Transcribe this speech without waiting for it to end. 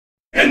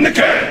In the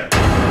can!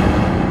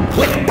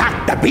 With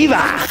Dr.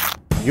 Beaver!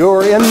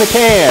 You're in the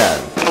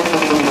can.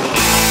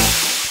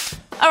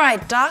 All right,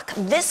 Doc,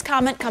 this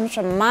comment comes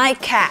from my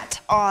cat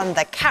on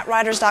the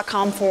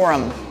catriders.com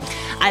forum.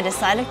 I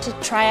decided to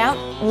try out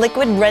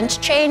Liquid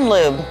Wrench Chain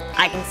Lube.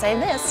 I can say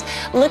this,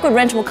 Liquid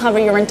Wrench will cover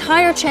your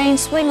entire chain,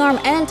 swing arm,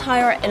 and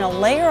tire in a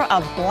layer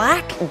of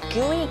black,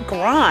 gooey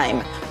grime.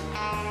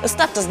 The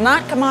stuff does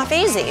not come off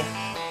easy.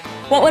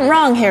 What went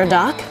wrong here,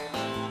 Doc?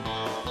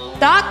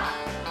 Doc?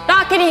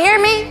 Doc, can you hear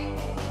me?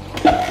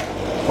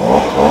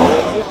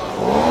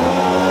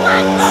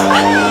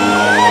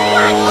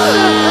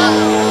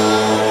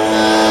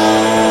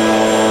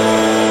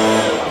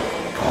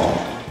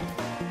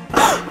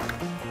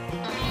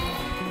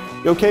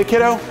 You okay,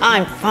 kiddo?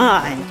 I'm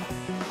fine.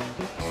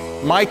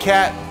 My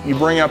cat, you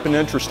bring up an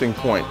interesting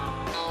point.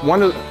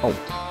 One of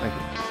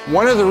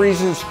the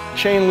reasons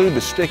chain lube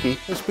is sticky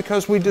is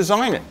because we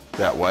design it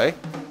that way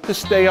to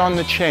stay on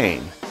the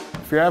chain.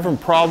 If you're having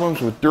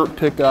problems with dirt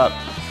pickup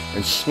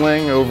and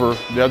sling over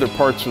the other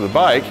parts of the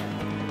bike,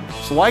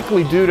 it's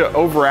likely due to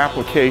over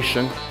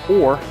application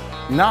or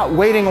not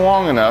waiting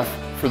long enough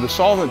for the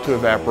solvent to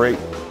evaporate,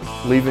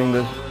 leaving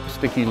the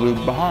sticky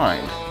lube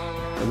behind.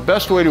 Now, the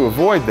best way to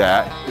avoid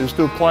that is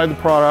to apply the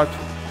product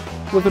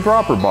with a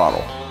dropper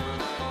bottle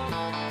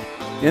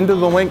into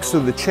the links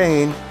of the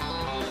chain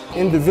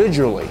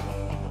individually,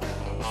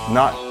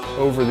 not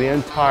over the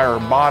entire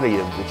body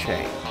of the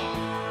chain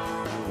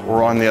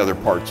or on the other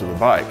parts of the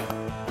bike.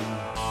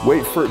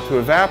 Wait for it to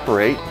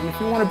evaporate, and if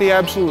you want to be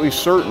absolutely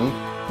certain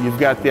you've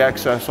got the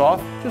excess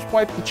off, just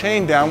wipe the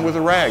chain down with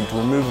a rag to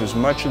remove as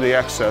much of the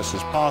excess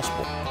as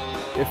possible.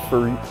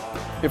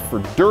 If for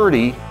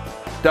dirty,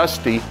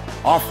 dusty,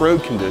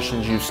 off-road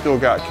conditions you've still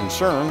got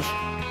concerns,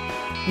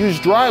 use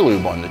dry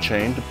lube on the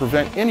chain to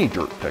prevent any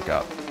dirt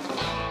pickup.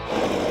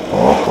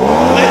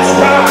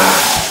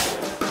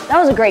 That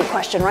was a great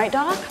question, right,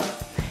 Doc?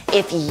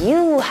 If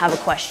you have a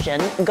question,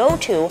 go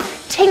to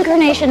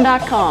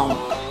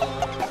tinkernation.com.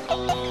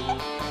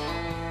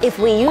 If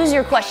we use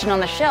your question on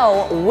the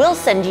show, we'll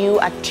send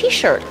you a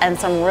t-shirt and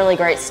some really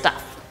great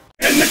stuff.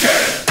 In the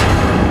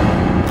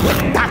can!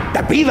 With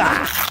Dr.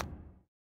 Beaver!